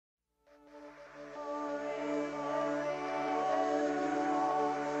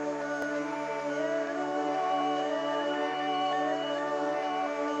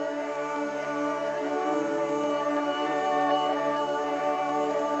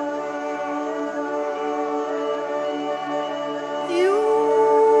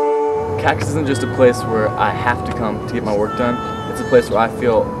Cactus isn't just a place where I have to come to get my work done. It's a place where I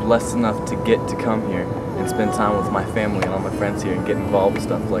feel blessed enough to get to come here and spend time with my family and all my friends here and get involved with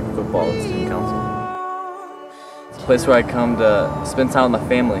stuff like football and student council. It's a place where I come to spend time with my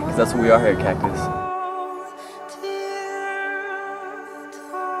family, because that's what we are here at Cactus.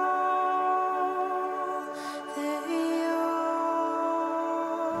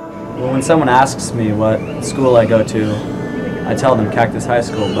 Well, when someone asks me what school I go to, I tell them Cactus High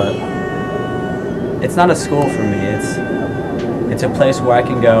School, but it's not a school for me. It's a place where I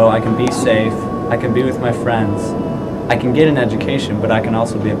can go, I can be safe, I can be with my friends, I can get an education, but I can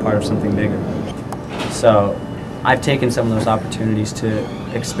also be a part of something bigger. So I've taken some of those opportunities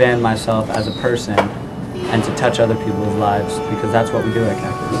to expand myself as a person and to touch other people's lives, because that's what we do at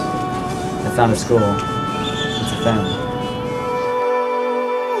Cactus. It's not a school, it's a family.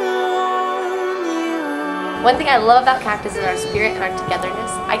 One thing I love about Cactus is our spirit and our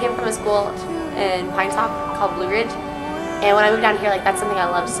togetherness. I came from a school in Pine Top called Blue Ridge, and when I moved down here, that's something I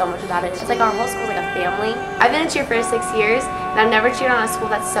love so much about it. It's like our whole school's like a family. I've been in cheer for 6 years, and I've never cheered on a school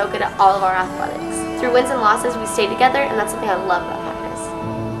that's so good at all of our athletics. Through wins and losses, we stay together, and that's something I love about Cactus.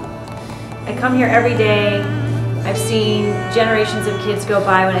 I come here every day. I've seen generations of kids go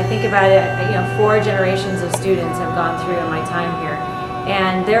by. When I think about it, 4 generations of students have gone through in my time here,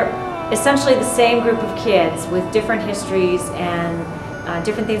 and they're essentially the same group of kids with different histories and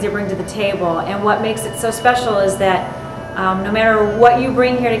different things they bring to the table. And what makes it so special is that no matter what you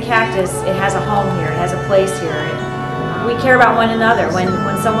bring here to Cactus, it has a home here, it has a place here. We care about one another. When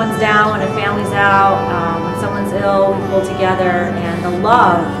someone's down, when a family's out, when someone's ill, we pull together, and the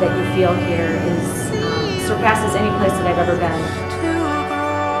love that you feel here surpasses any place that I've ever been.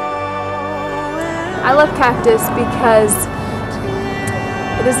 I love Cactus because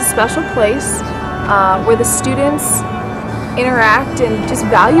it is a special place where the students interact and just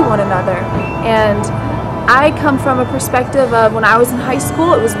value one another. And I come from a perspective of when I was in high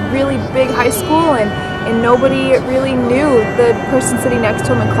school, it was a really big high school, and nobody really knew the person sitting next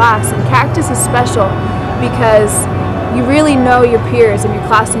to him in class. And Cactus is special because you really know your peers and your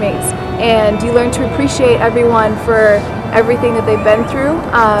classmates, and you learn to appreciate everyone for everything that they've been through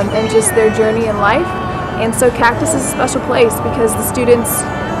and just their journey in life. And so Cactus is a special place because the students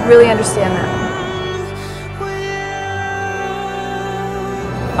really understand that.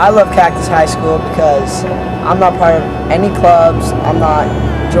 I love Cactus High School because I'm not part of any clubs, I'm not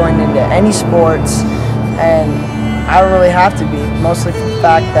joined into any sports, and I don't really have to be, mostly for the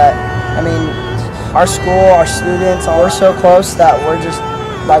fact that, our school, our students, we're so close that we're just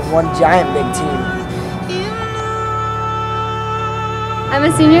like one giant big team. I'm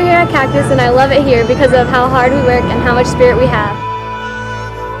a senior here at Cactus, and I love it here because of how hard we work and how much spirit we have.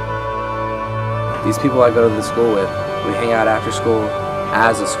 These people I go to the school with, we hang out after school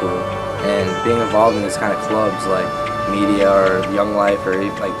as a school, and being involved in this kind of clubs like Media or Young Life or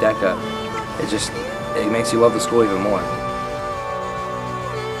like DECA, it makes you love the school even more.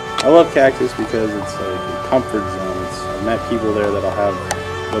 I love Cactus because it's like a comfort zone. I've met people there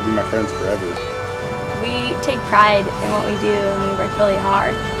they'll be my friends forever. We take pride in what we do, and we work really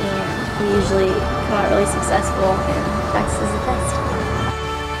hard, and we usually come out really successful, and Cactus is the best.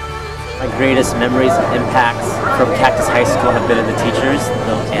 My greatest memories and impacts from Cactus High School have been in the teachers,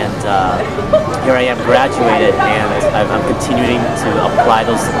 and here I am graduated, and I'm continuing to apply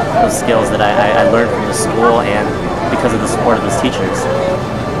those skills that I learned from the school, and because of the support of those teachers.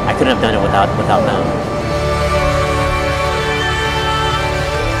 I couldn't have done it without them.